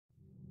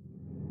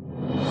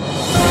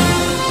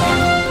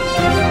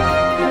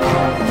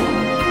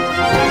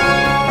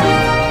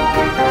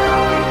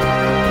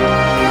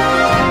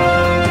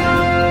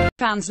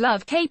fans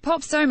love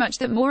K-pop so much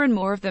that more and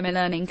more of them are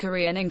learning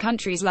Korean in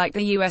countries like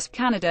the US,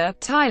 Canada,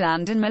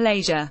 Thailand and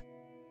Malaysia.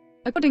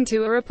 According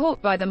to a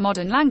report by the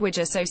Modern Language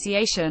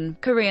Association,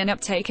 Korean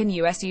uptake in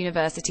U.S.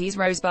 universities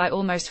rose by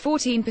almost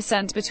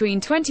 14%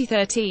 between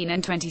 2013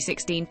 and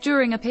 2016,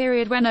 during a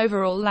period when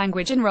overall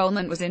language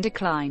enrollment was in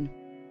decline.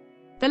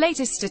 The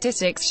latest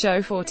statistics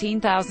show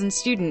 14,000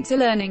 students are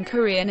learning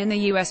Korean in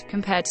the U.S.,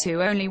 compared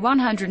to only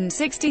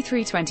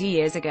 163 20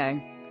 years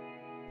ago.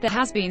 There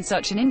has been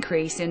such an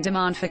increase in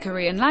demand for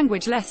Korean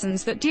language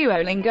lessons that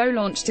Duolingo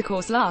launched a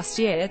course last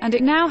year, and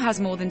it now has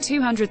more than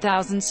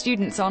 200,000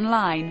 students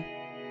online.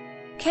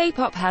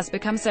 K-pop has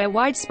become so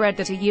widespread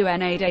that a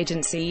UN aid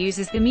agency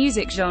uses the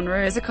music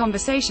genre as a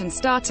conversation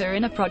starter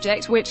in a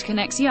project which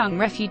connects young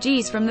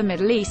refugees from the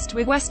Middle East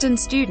with Western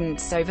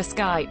students over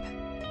Skype.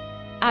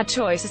 Ad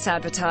choices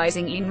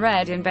advertising in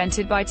red,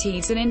 invented by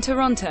Teason in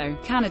Toronto,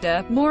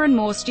 Canada. More and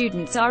more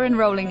students are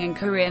enrolling in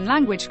Korean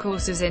language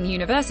courses in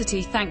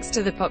university thanks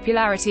to the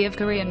popularity of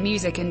Korean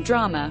music and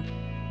drama.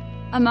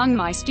 Among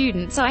my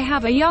students I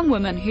have a young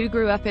woman who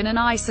grew up in an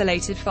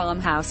isolated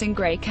farmhouse in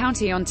Grey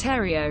County,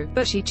 Ontario,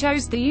 but she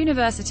chose the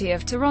University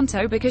of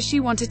Toronto because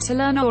she wanted to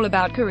learn all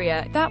about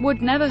Korea. That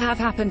would never have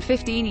happened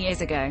 15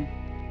 years ago.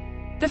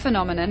 The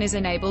phenomenon is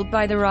enabled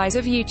by the rise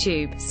of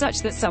YouTube,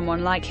 such that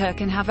someone like her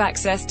can have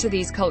access to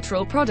these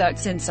cultural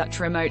products in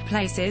such remote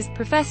places.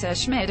 Professor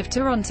Schmid of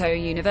Toronto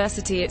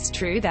University. It's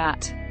true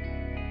that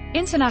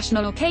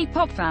international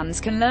K-pop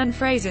fans can learn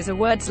phrases or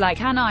words like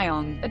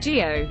Hanayong,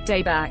 Ageo,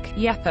 Daebak,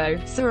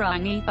 Yepo,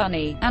 Sarangi,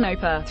 Bunny, and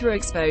Oppa through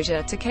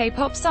exposure to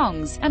K-pop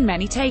songs, and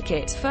many take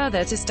it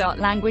further to start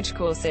language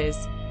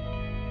courses.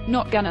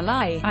 Not gonna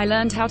lie, I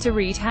learned how to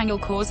read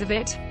Hangul cause of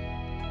it.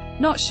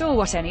 Not sure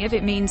what any of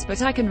it means,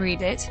 but I can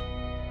read it.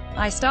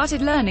 I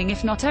started learning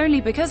if not only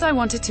because I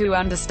wanted to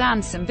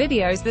understand some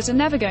videos that are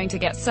never going to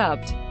get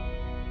subbed.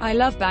 I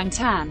love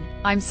Bangtan.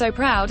 I'm so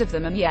proud of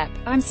them, and yep,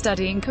 I'm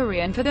studying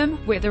Korean for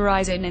them. With the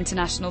rise in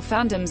international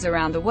fandoms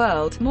around the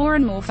world, more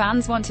and more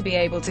fans want to be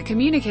able to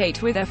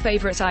communicate with their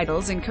favorite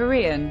idols in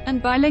Korean,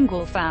 and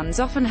bilingual fans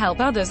often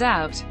help others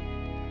out.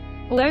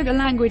 Although the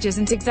language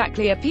isn't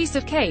exactly a piece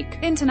of cake,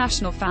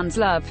 international fans'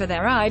 love for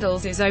their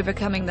idols is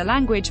overcoming the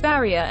language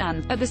barrier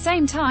and, at the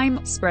same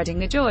time, spreading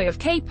the joy of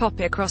K-pop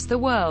across the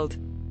world.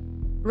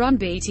 Run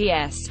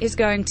BTS is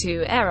going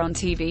to air on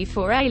TV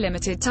for a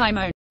limited time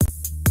only.